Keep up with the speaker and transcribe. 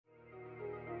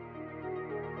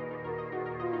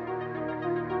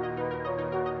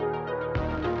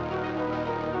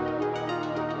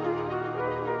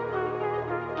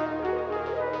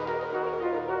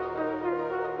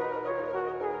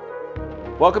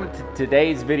Welcome to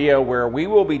today's video where we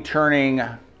will be turning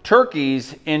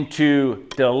turkeys into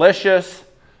delicious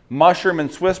mushroom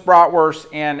and Swiss bratwurst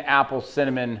and apple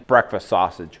cinnamon breakfast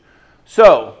sausage.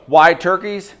 So why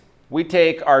turkeys? We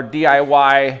take our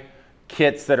DIY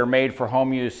kits that are made for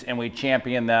home use and we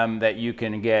champion them that you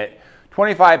can get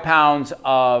 25 pounds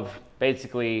of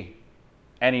basically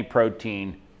any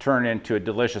protein turned into a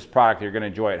delicious product you're going to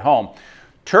enjoy at home.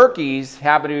 Turkeys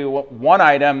happen to be one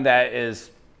item that is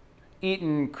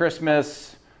eaten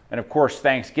Christmas and of course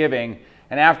Thanksgiving,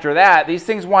 and after that these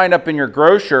things wind up in your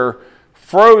grocer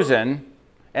frozen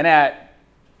and at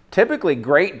typically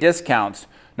great discounts.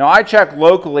 Now I checked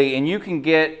locally and you can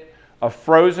get a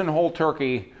frozen whole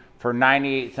turkey for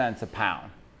 98 cents a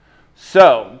pound.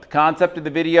 So the concept of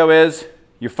the video is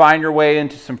you find your way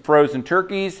into some frozen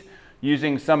turkeys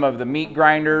using some of the meat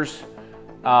grinders,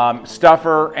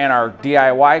 stuffer, and our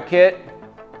DIY kit.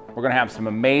 We're gonna have some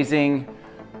amazing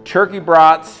turkey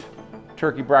brats,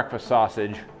 turkey breakfast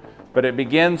sausage, but it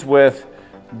begins with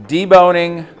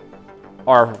deboning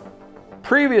our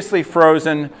previously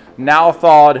frozen, now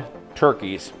thawed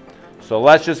turkeys. So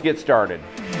let's just get started.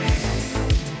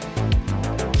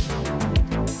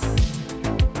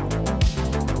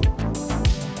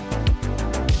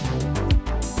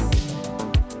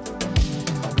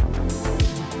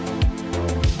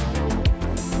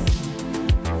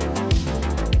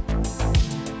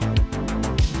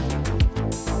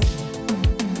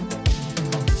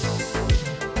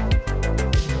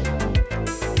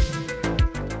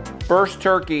 First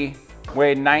turkey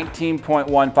weighed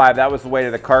 19.15. That was the weight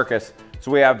of the carcass.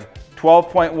 So we have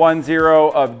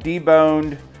 12.10 of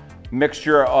deboned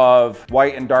mixture of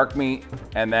white and dark meat,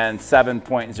 and then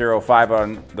 7.05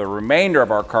 on the remainder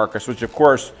of our carcass, which of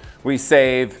course we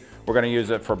save. We're gonna use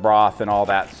it for broth and all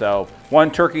that. So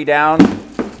one turkey down,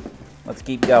 let's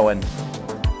keep going.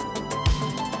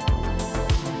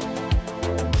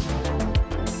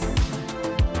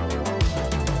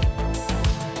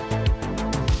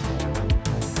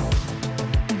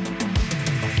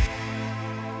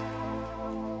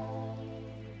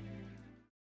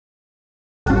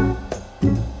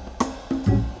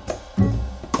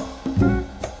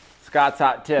 Scott's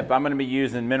hot tip, I'm going to be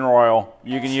using mineral oil.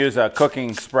 You can use a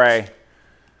cooking spray.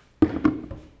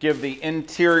 Give the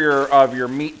interior of your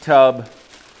meat tub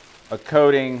a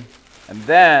coating, and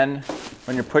then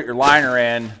when you put your liner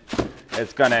in,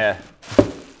 it's going to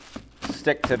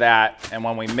stick to that, and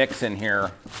when we mix in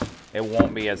here, it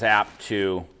won't be as apt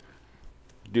to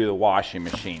do the washing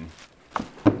machine.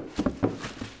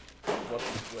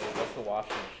 What's the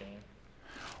washing machine?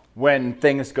 When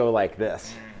things go like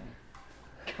this.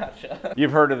 Gotcha.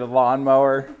 You've heard of the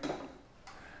lawnmower?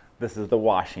 This is the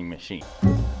washing machine.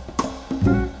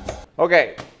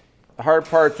 Okay, the hard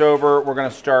part's over. We're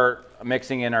gonna start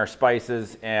mixing in our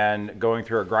spices and going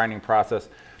through a grinding process.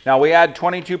 Now we add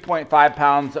 22.5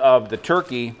 pounds of the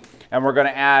turkey, and we're gonna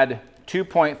add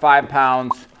 2.5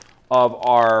 pounds of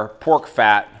our pork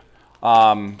fat.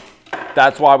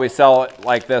 That's why we sell it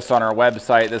like this on our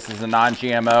website. This is a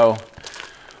non-GMO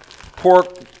pork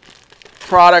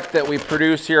product that we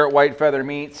produce here at White Feather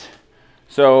Meats.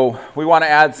 So we want to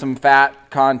add some fat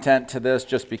content to this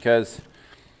just because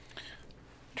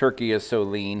turkey is so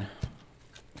lean.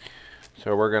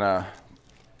 So we're gonna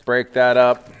break that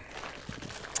up,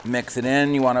 mix it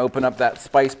in. You want to open up that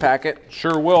spice packet?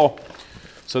 Sure will.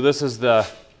 So this is the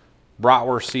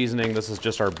bratwurst seasoning. This is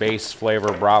just our base flavor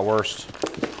bratwurst.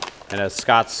 And as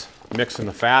Scott's mixing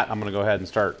the fat, I'm gonna go ahead and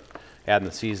start adding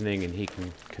the seasoning and he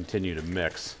can continue to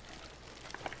mix.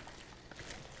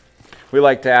 We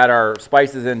like to add our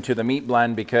spices into the meat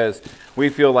blend because we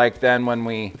feel like then when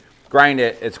we grind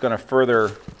it, it's going to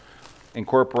further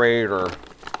incorporate or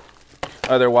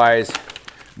otherwise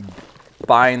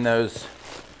bind those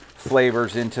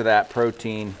flavors into that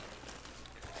protein.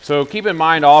 So keep in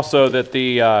mind also that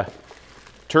the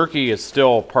turkey is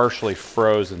still partially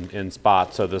frozen in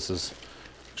spots, so this is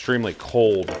extremely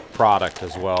cold product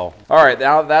as well. All right,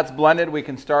 now that's blended, we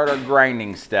can start our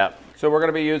grinding step. So we're going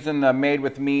to be using the Made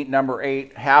with Meat number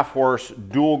 8 half-horse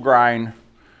dual grinder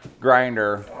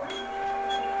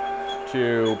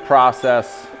to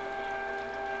process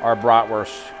our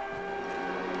bratwurst.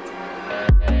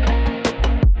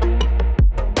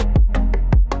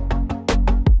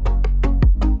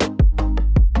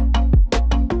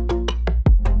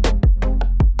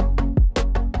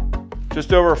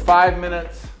 Just over 5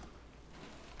 minutes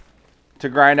to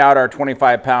grind out our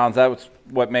 25 pounds. That's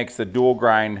what makes the dual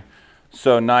grind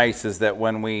so nice, is that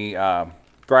when we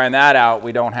grind that out,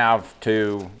 we don't have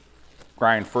to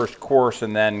grind first course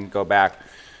and then go back.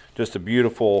 Just a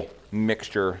beautiful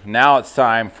mixture. Now it's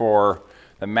time for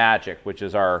the magic, which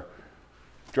is our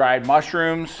dried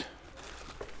mushrooms.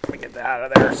 Let me get that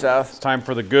out of there, Seth. It's time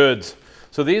for the goods.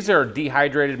 So these are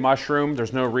dehydrated mushroom.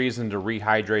 There's no reason to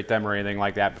rehydrate them or anything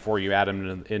like that before you add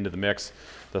them into the mix.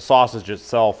 The sausage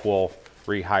itself will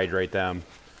rehydrate them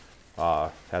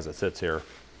as it sits here.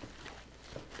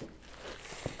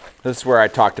 This is where I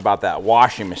talked about that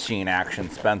washing machine action,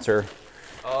 Spencer.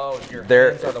 Oh, your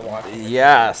hands are the washing machine.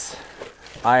 Yes,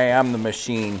 I am the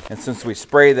machine. And since we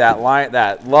sprayed that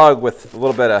lug with a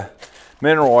little bit of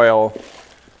mineral oil,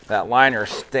 that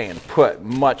liner's staying put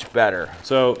much better.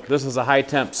 So this is a high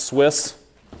temp Swiss,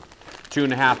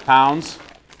 2.5 pounds.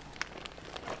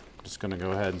 Just gonna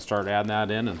go ahead and start adding that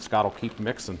in, and Scott will keep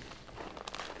mixing.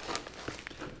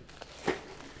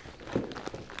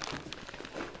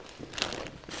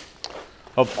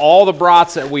 Of all the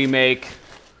brats that we make,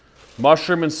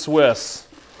 mushroom and Swiss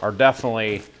are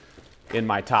definitely in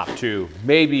my top 2,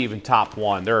 maybe even top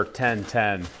 1. They're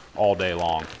 10-10 all day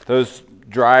long. Those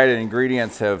dried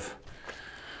ingredients have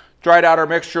dried out our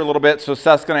mixture a little bit, so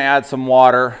Seth's gonna add some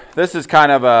water. This is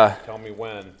kind of a... Tell me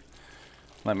when.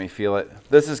 Let me feel it.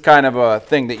 This is kind of a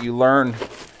thing that you learn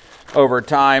over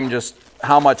time, just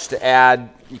how much to add.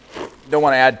 You don't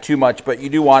want to add too much, but you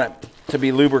do want it to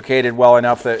be lubricated well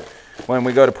enough that when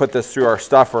we go to put this through our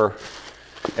stuffer,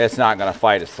 it's not going to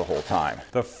fight us the whole time.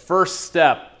 The first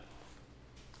step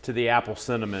to the apple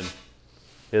cinnamon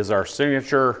is our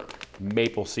signature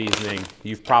maple seasoning.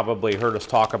 You've probably heard us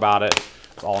talk about it.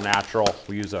 It's all natural.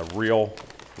 We use a real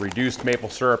reduced maple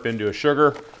syrup into a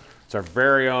sugar. It's our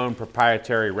very own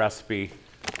proprietary recipe.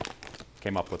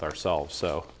 Came up with ourselves.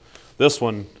 So this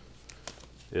one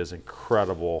is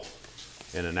incredible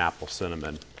in an apple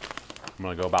cinnamon. I'm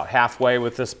gonna go about halfway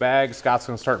with this bag. Scott's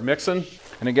gonna start mixing.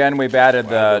 And again, we've added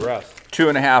the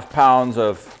 2.5 pounds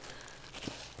of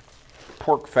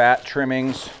pork fat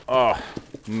trimmings. Oh,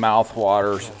 mouth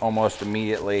waters almost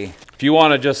immediately. If you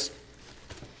wanna just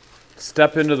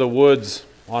step into the woods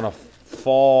on a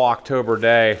fall October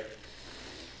day,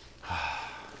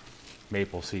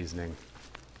 maple seasoning.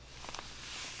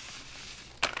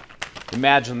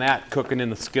 Imagine that cooking in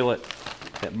the skillet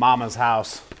at Mama's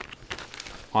house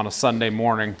on a Sunday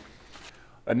morning.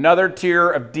 Another tier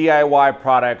of DIY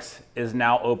products is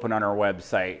now open on our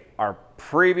website. Our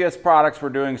previous products were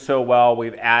doing so well,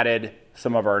 we've added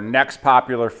some of our next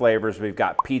popular flavors. We've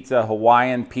got pizza,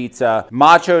 Hawaiian pizza,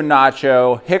 macho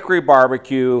nacho, hickory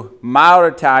barbecue,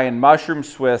 mild Italian, mushroom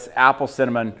Swiss, apple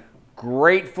cinnamon.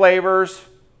 Great flavors.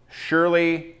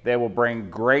 Surely they will bring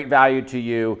great value to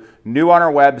you. New on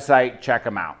our website, check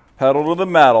them out. Pedal to the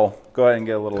metal. Go ahead and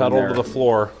get a little Pedal to the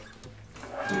floor.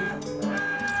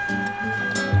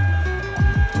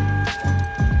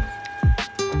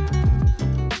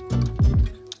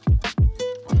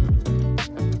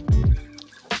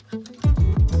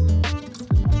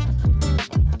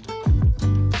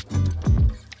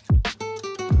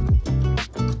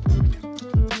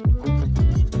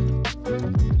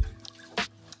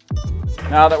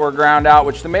 Now that we're ground out,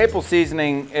 which the maple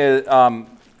seasoning is,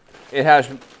 it has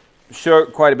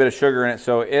quite a bit of sugar in it,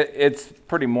 so it's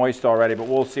pretty moist already, but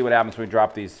we'll see what happens when we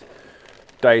drop these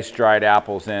diced dried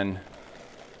apples in.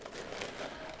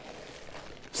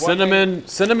 Cinnamon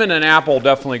and apple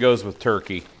definitely goes with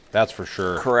turkey. That's for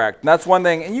sure. Correct. And that's one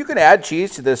thing. And you could add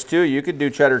cheese to this too. You could do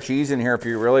cheddar cheese in here if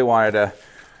you really wanted to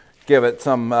give it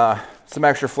some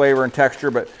extra flavor and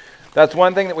texture. But that's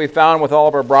one thing that we found with all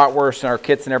of our bratwursts and our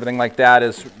kits and everything like that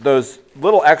is those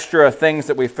little extra things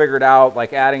that we figured out,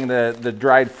 like adding the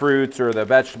dried fruits or the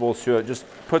vegetables to it, just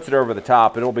puts it over the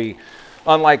top. It'll be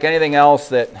unlike anything else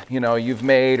that you've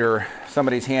made or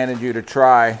somebody's handed you to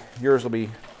try. Yours will be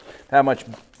that much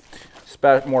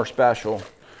more special.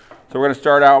 So we're going to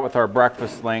start out with our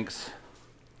breakfast links.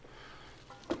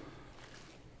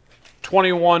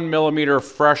 21 millimeter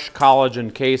fresh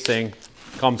collagen casing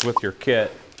comes with your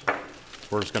kit.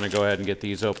 We're just going to go ahead and get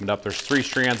these opened up. There's 3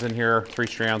 strands in here. 3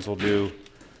 strands will do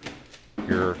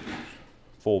your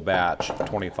full batch,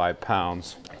 25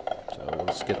 pounds. So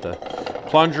let's get the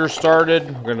plunger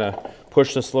started. We're going to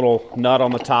push this little nut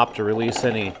on the top to release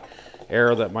any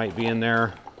air that might be in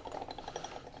there.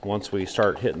 Once we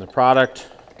start hitting the product,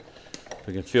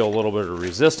 we can feel a little bit of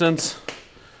resistance.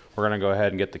 We're going to go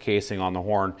ahead and get the casing on the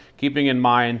horn. Keeping in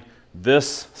mind,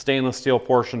 this stainless steel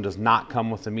portion does not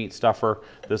come with the meat stuffer.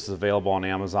 This is available on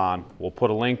Amazon. We'll put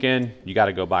a link in. You got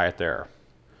to go buy it there.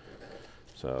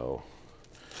 So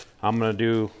I'm going to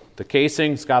do the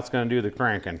casing. Scott's going to do the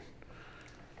cranking.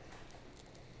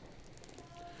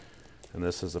 And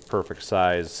this is a perfect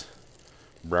size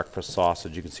breakfast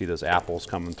sausage. You can see those apples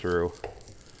coming through.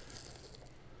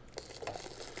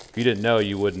 If you didn't know,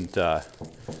 you wouldn't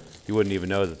even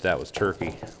know that that was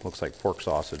turkey. Looks like pork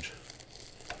sausage.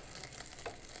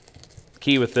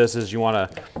 Key with this is you want a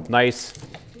nice,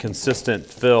 consistent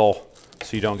fill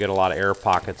so you don't get a lot of air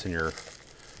pockets in your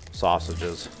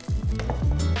sausages.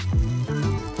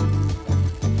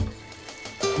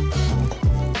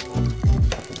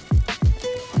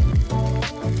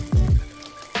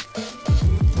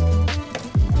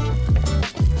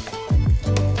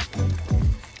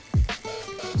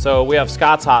 So we have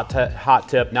Scott's hot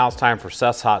tip. Now it's time for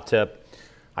Seth's hot tip.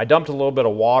 I dumped a little bit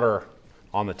of water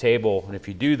on the table, and if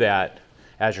you do that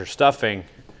as you're stuffing,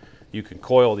 you can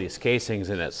coil these casings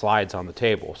and it slides on the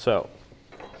table. So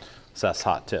Seth's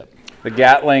hot tip. The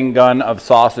Gatling gun of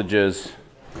sausages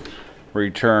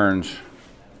returns.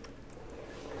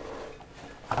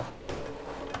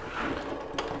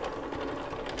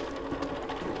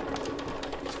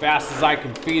 As fast as I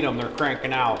can feed them, they're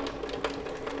cranking out.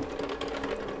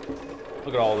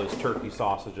 Look at all those turkey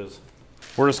sausages.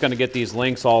 We're just gonna get these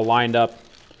links all lined up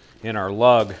in our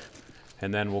lug,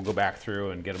 and then we'll go back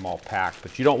through and get them all packed.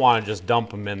 But you don't wanna just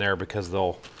dump them in there because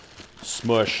they'll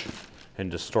smush and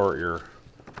distort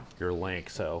your link,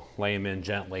 so lay them in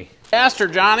gently. Faster,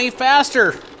 Johnny,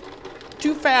 faster!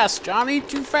 Too fast, Johnny,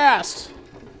 too fast.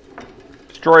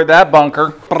 Destroy that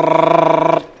bunker.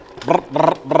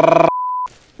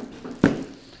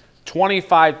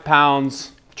 25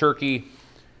 pounds turkey,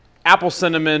 apple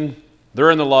cinnamon,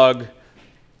 they're in the lug.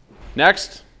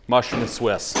 Next, mushroom and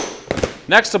Swiss.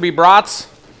 Next will be brats.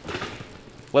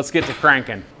 Let's get to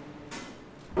cranking.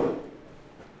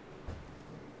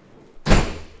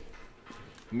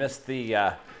 Missed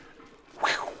the,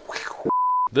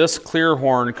 This clear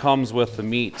horn comes with the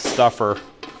meat stuffer,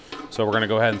 so we're gonna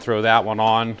go ahead and throw that one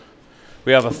on.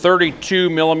 We have a 32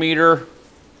 millimeter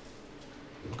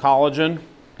collagen.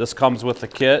 This comes with the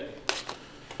kit.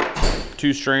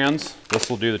 2 strands. This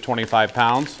will do the 25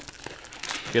 pounds.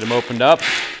 Get them opened up.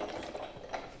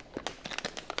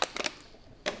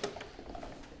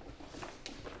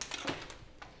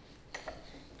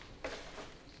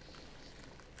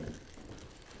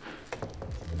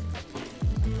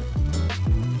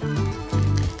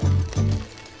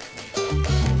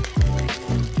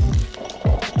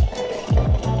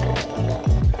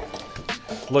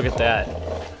 Look at that.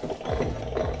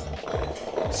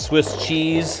 Swiss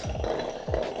cheese,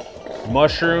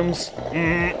 mushrooms.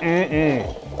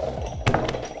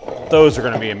 Those are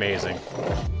going to be amazing.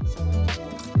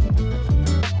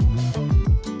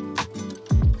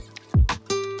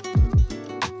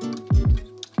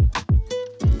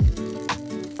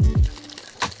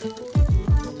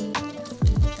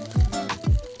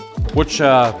 Which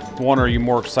one are you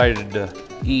more excited to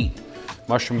eat?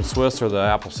 Mushroom and Swiss or the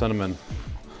apple cinnamon?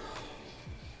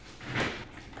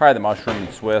 probably the mushroom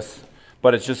and Swiss,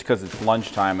 but it's just because it's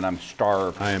lunchtime and I'm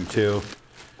starved. I am too.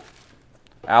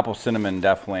 Apple cinnamon,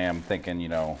 definitely. I'm thinking, you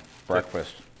know,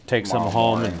 breakfast. Take some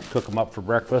home and cook them up for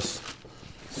breakfast.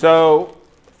 So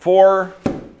 4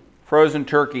 frozen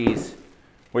turkeys,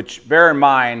 which bear in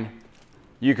mind,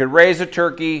 you could raise a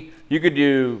turkey, you could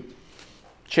do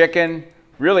chicken,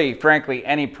 really, frankly,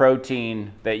 any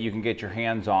protein that you can get your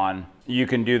hands on, you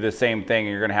can do the same thing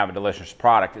and you're gonna have a delicious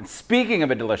product. And speaking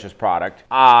of a delicious product,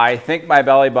 I think my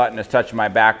belly button is touching my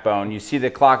backbone. You see the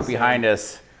clock behind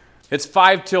us. It's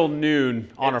 5 till noon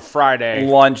on a Friday.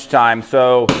 Lunchtime.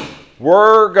 So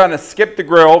we're gonna skip the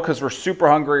grill because we're super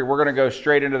hungry. We're gonna go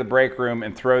straight into the break room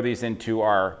and throw these into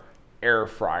our air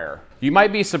fryer. You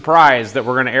might be surprised that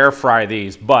we're gonna air fry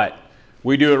these, but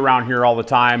we do it around here all the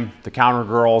time. The counter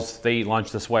girls, they eat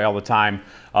lunch this way all the time.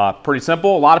 Pretty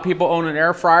simple. A lot of people own an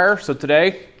air fryer, so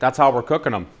today, that's how we're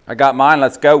cooking them. I got mine,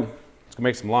 let's go. Let's go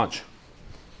make some lunch.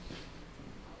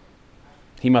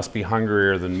 He must be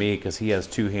hungrier than me because he has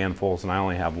 2 handfuls and I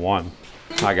only have 1.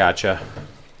 I gotcha.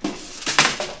 This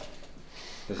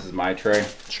is my tray.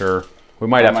 Sure. We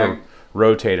might have to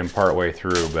rotate him part way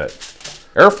through, but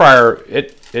air fryer,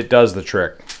 it does the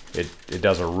trick. It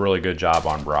does a really good job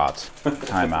on brats.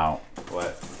 Time out.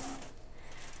 What?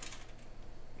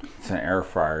 It's an air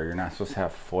fryer. You're not supposed to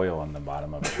have foil in the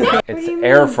bottom of it. It's an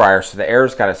air fryer, so the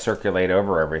air's got to circulate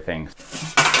over everything.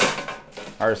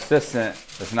 Our assistant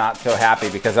is not so happy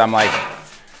because I'm like,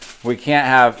 we can't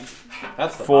have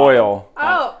foil.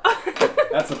 Oh.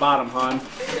 That's the bottom, hon.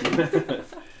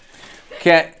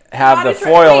 Can't have the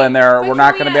foil in there. We're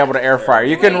not going to be able to air fryer.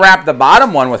 You can wrap the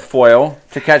bottom one with foil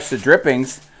to catch the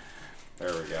drippings.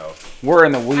 There we go. We're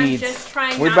in the weeds. I'm just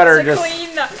trying We not better to just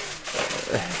clean the...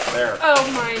 There.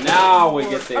 Oh my. Now we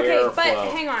get the okay, airflow. but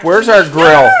hang on. Where's our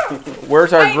grill?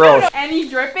 Where's our grill? Any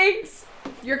drippings?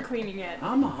 You're cleaning it.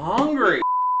 I'm hungry.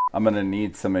 I'm going to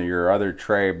need some of your other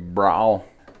tray, bro.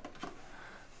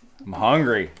 I'm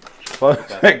hungry.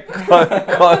 Closer.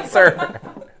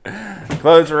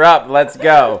 Closer up. Let's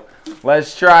go.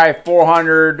 Let's try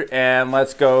 400 and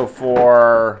let's go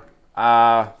for,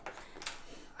 I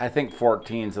think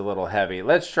 14 is a little heavy.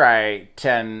 Let's try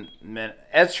 10 minutes.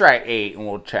 Let's try 8 and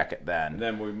we'll check it then.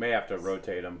 Then we may have to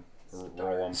rotate them,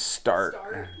 roll them. Start.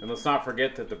 And let's not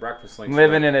forget that the breakfast links.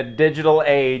 Living in a digital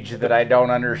age that I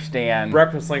don't understand.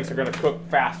 Breakfast links are going to cook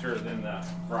faster than the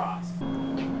brats.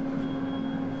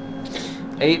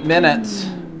 8 minutes.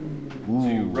 So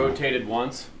you rotated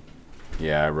once.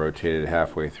 Yeah, I rotated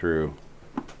halfway through.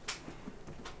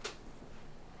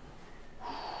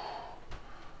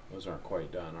 Those aren't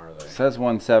quite done, are they? It says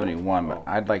 171, but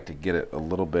I'd like to get it a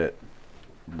little bit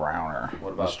browner.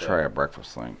 What about Let's try a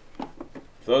breakfast link.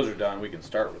 If those are done, we can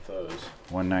start with those.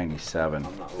 197.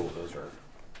 I'm not. Oh, those are.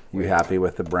 You happy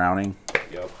with the browning?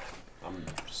 Yep. I'm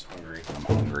just hungry. I'm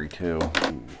hungry too.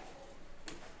 Ooh.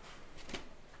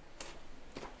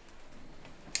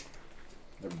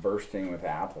 They're bursting with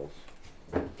apples.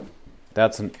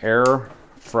 That's an air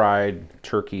fried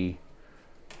turkey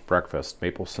breakfast,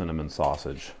 maple cinnamon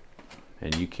sausage.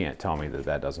 And you can't tell me that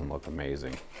that doesn't look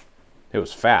amazing. It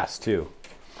was fast too.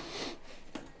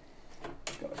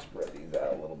 Gonna spread these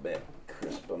out a little bit,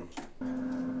 crisp them.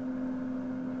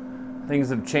 Things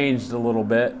have changed a little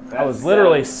bit. I was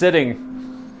literally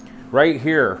sitting right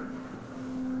here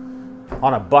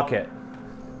on a bucket.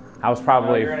 I was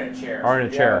probably you're in a chair. or in a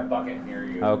chair. A bucket near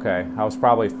you. Okay, I was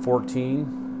probably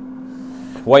 14.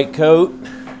 White coat,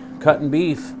 cutting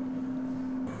beef.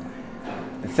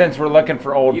 And since we're looking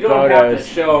for old You don't have to photos,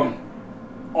 show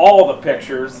them all the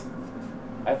pictures.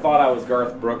 I thought I was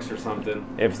Garth Brooks or something.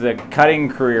 if the cutting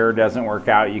career doesn't work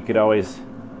out, you could always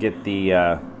get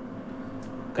the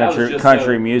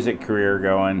country music career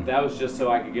going. That was just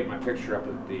so I could get my picture up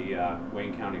at the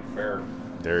Wayne County Fair.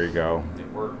 There you go.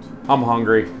 It worked. I'm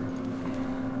hungry.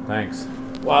 Thanks.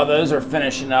 While those are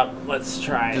finishing up, let's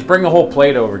try. Just bring the whole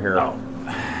plate over here. Oh,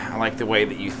 I like the way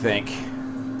that you think.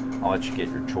 I'll let you get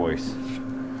your choice.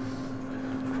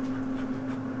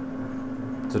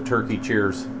 It's a turkey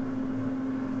cheers.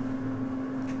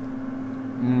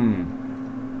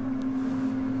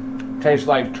 Tastes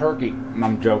like turkey.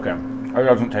 I'm joking. It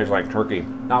doesn't taste like turkey.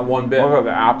 Not one bit. Look at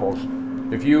the apples.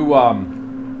 If you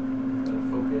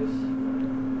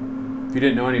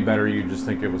didn't know any better, you'd just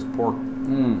think it was pork.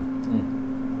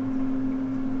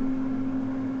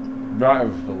 That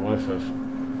is delicious.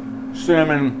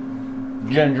 Cinnamon,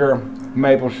 ginger,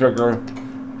 maple sugar,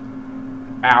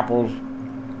 apples.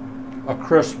 A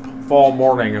crisp fall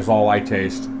morning is all I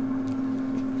taste.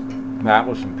 That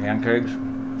with some pancakes.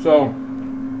 So,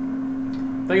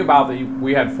 think about that.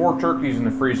 We had 4 turkeys in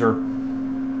the freezer.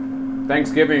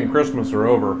 Thanksgiving and Christmas are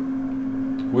over.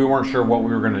 We weren't sure what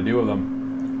we were going to do with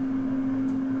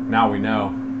them. Now we know.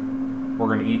 We're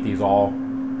going to eat these all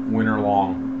winter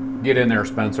long. Get in there,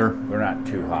 Spencer. They're not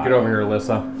too hot. Get over here,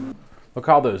 Alyssa. Look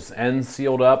how those ends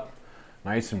sealed up.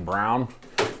 Nice and brown.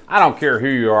 I don't care who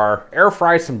you are. Air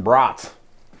fry some brats.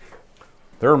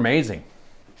 They're amazing.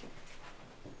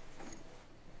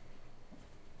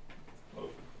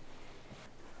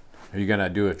 Are you gonna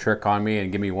do a trick on me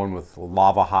and give me one with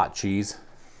lava hot cheese?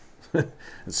 It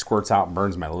squirts out and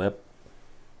burns my lip.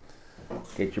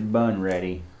 Get your bun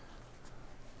ready.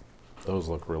 Those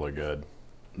look really good.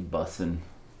 Bussin'.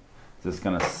 Is this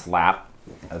gonna slap,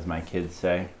 as my kids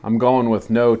say? I'm going with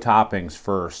no toppings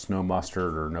first. No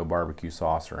mustard or no barbecue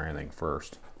sauce or anything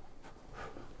first.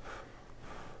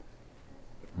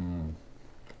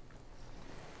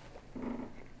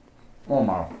 Oh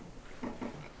my.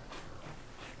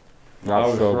 That's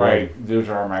Oh, so right. These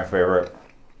are my favorite.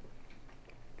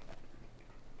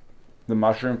 The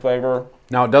mushroom flavor.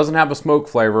 Now it doesn't have a smoke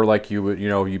flavor like you would,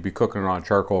 you'd be cooking it on a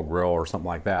charcoal grill or something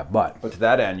like that, but But to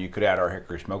that end, you could add our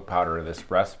hickory smoke powder to this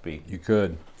recipe. you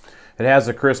could. It has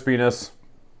a crispiness.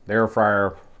 The air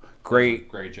fryer, Great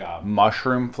great job.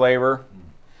 mushroom flavor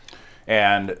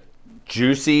and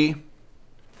juicy.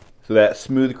 So that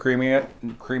smooth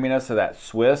creaminess of that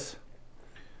Swiss.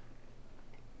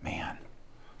 Man,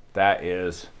 that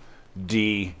is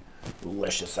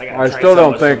delicious. I gotta I try still some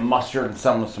don't with think- some mustard and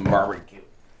some with some barbecue.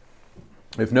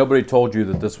 If nobody told you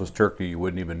that this was turkey, you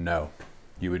wouldn't even know.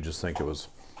 You would just think it was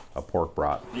a pork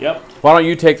brat. Yep. Why don't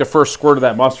you take the first squirt of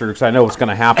that mustard, because I know what's going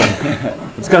to happen.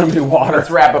 It's going to be water.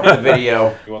 Let's wrap up the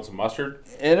video. You want some mustard?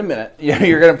 In a minute. Yeah,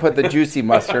 you're gonna put the juicy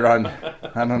mustard on.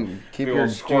 Keep Big your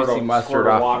old squirt juicy of- mustard squirt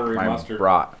of off watery my mustard.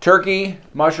 brat. Turkey,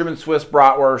 mushroom and Swiss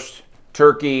bratwurst,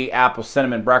 turkey, apple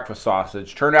cinnamon breakfast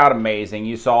sausage. Turned out amazing.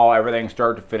 You saw everything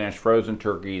start to finish. Frozen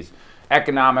turkeys,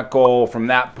 economical. From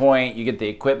that point, you get the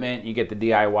equipment, you get the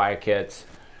DIY kits.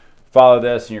 Follow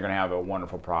this, and you're gonna have a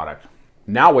wonderful product.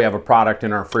 Now we have a product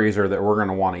in our freezer that we're going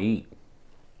to want to eat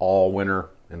all winter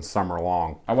and summer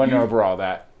long. I went over all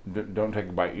that. Don't take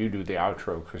a bite. You do the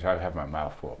outro because I have my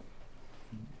mouth full.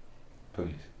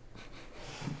 Please.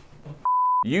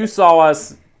 You saw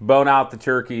us bone out the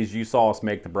turkeys. You saw us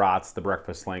make the brats, the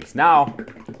breakfast links. Now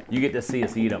you get to see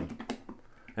us eat them.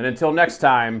 And until next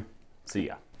time, see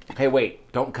ya. Hey,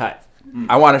 wait. Don't cut.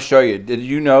 I want to show you. Did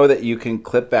you know that you can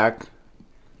clip back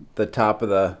the top of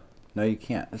the... No, you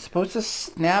can't. It's supposed to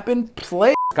snap in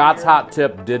place. Scott's hot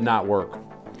tip did not work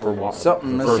for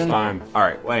Something the first missing. time. All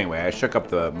right. Well, anyway, I shook up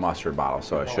the mustard bottle,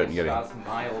 so I shouldn't get it. Scott's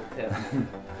mild tip.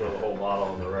 Throw the whole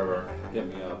bottle in the river. Get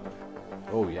me up.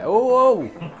 Oh, yeah. Oh,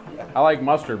 oh. I like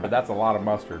mustard, but that's a lot of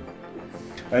mustard.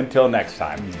 Until next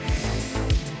time.